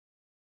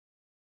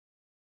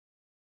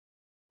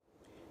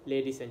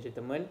Ladies and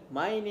gentlemen,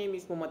 my name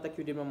is Muhammad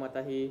Taqiyuddin Muhammad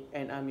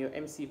and I'm your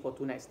MC for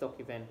tonight's talk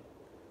event.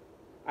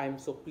 I'm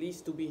so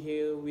pleased to be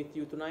here with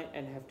you tonight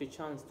and have the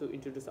chance to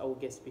introduce our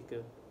guest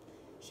speaker.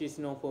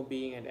 She's known for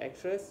being an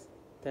actress,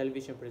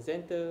 television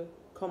presenter,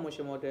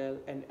 commercial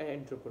model, and an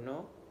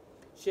entrepreneur.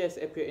 She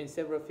has appeared in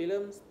several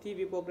films,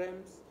 TV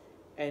programs,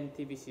 and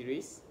TV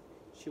series.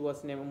 She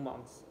was named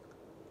amongst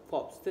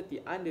Forbes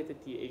 30 Under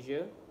 30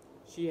 Asia.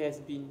 She has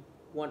been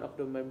one of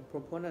the main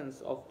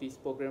proponents of this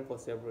program for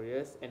several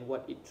years and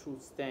what it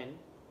truly stand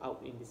out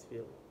in this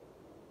field.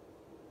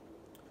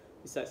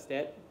 Besides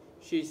that,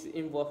 she is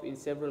involved in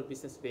several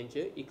business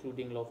ventures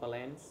including Lofa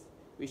Lens,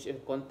 which is a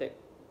contact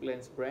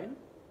lens brand,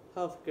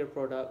 healthcare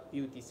product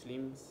Beauty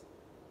Slims,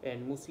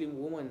 and Muslim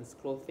women's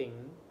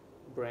clothing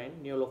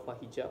brand Neolofa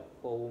Hijab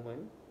for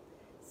women,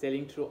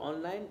 selling through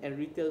online and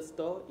retail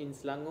store in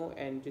Selangor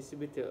and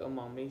distributor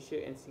among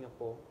Malaysia and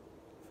Singapore.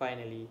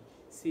 Finally,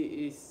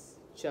 she is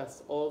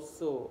just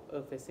also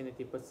a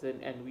fascinating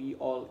person and we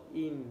all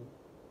in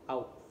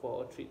out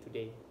for a treat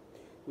today.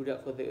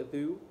 Without further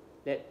ado,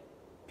 let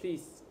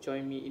please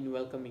join me in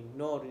welcoming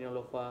Noor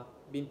Neolofa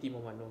binti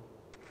Muhammad Noor.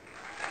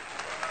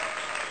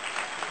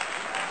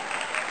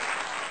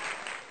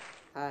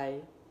 Hi,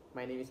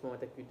 my name is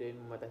Muhammad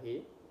Taqiyuddin Muhammad.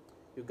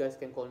 You guys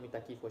can call me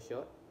Taki for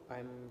short.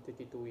 I'm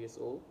 32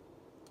 years old.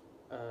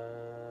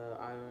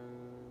 I'm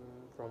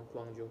from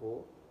Kluang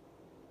Johor.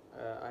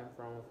 I'm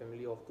from a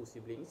family of two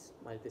siblings.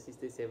 My little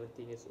sister is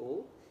 17 years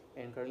old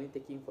and currently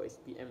taking for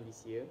SPM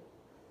this year.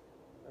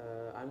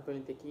 I'm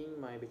currently taking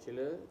my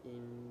bachelor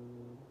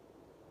in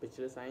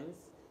Bachelor Science,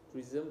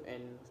 Tourism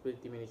and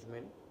Hospitality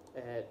Management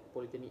at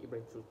Polytechnic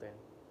Ibrahim Sultan.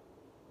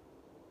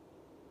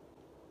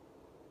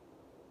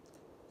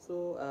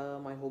 So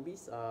my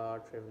hobbies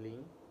are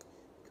traveling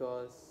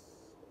because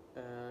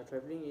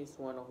traveling is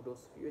one of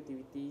those few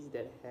activities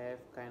that have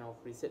kind of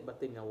reset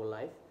button in our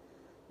life.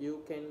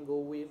 You can go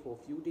away for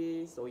a few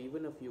days or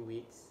even a few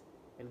weeks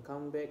and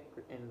come back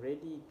and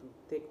ready to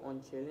take on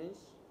challenge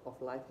of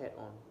life head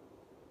on.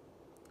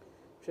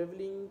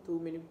 Traveling to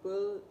many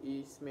people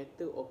is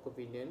matter of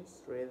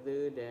convenience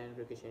rather than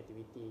recreation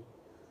activity.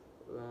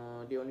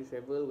 They only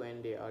travel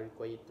when they are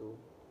required to.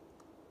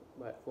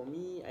 But for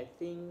me, I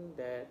think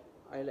that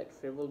I like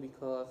travel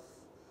because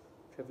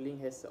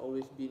traveling has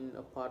always been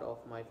a part of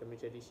my family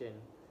tradition.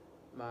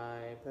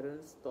 My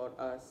parents taught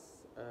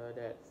us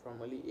that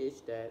from early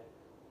age that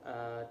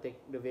take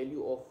the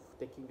value of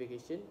taking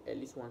vacation at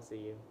least once a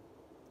year.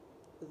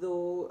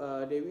 Though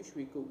they wish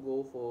we could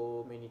go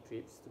for many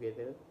trips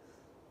together,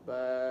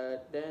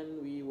 but then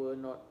we were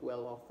not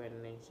well off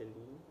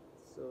financially,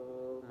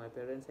 so my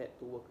parents had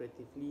to work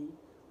creatively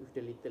with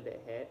the little they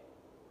had,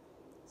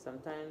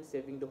 sometimes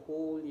saving the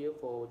whole year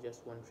for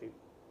just one trip.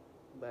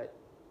 But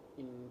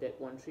in that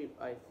one trip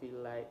I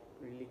feel like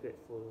really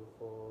grateful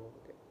for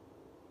that.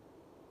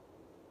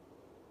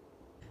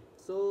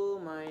 So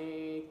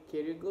my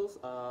career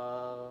goals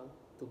are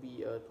to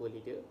be a tour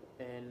leader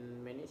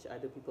and manage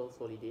other people's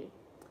holiday.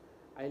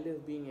 I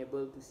love being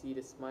able to see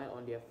the smile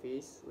on their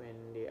face when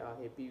they are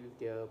happy with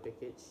their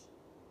package.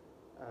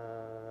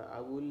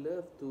 I would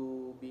love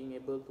to being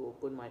able to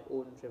open my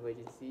own travel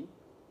agency.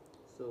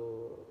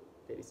 So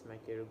that is my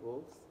career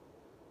goals.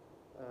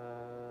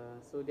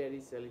 So that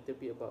is a little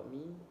bit about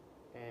me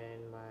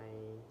and my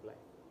life.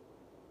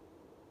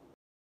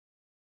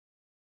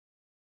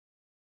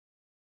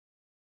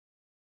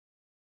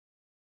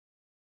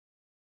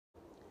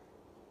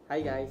 Hi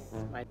guys,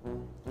 hi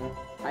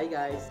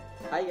guys,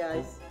 hi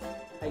guys,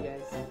 hi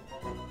guys,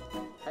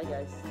 hi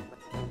guys,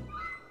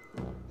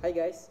 hi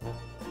guys.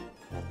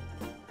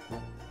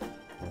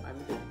 I'm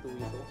 32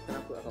 years old.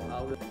 Kenapa kau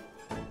tahu?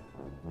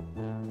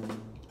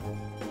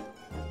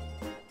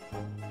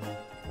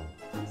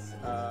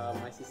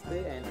 My sister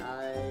and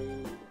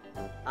I.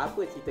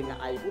 Apa cerita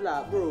dengan I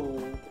pula, bro?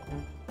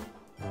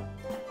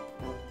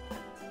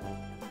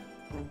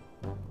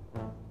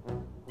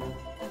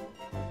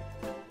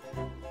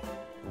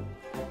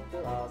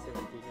 17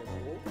 years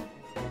old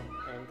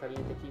and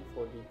currently taking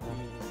for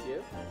degree this year.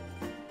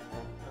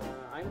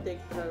 I'm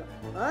taking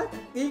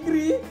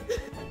degree.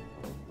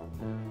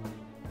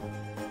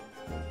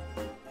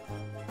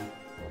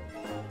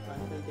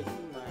 I'm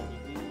taking my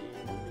degree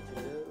in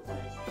Bachelor of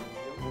Science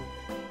Tourism.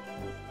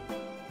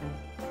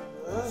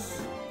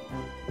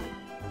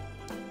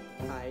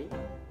 Hi,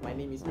 my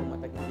name is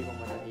Muhammad Taqiyuddin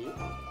Muhammad.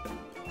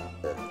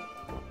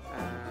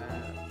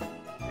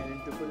 An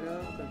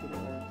entrepreneur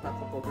continuing on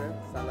platform program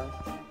Salah.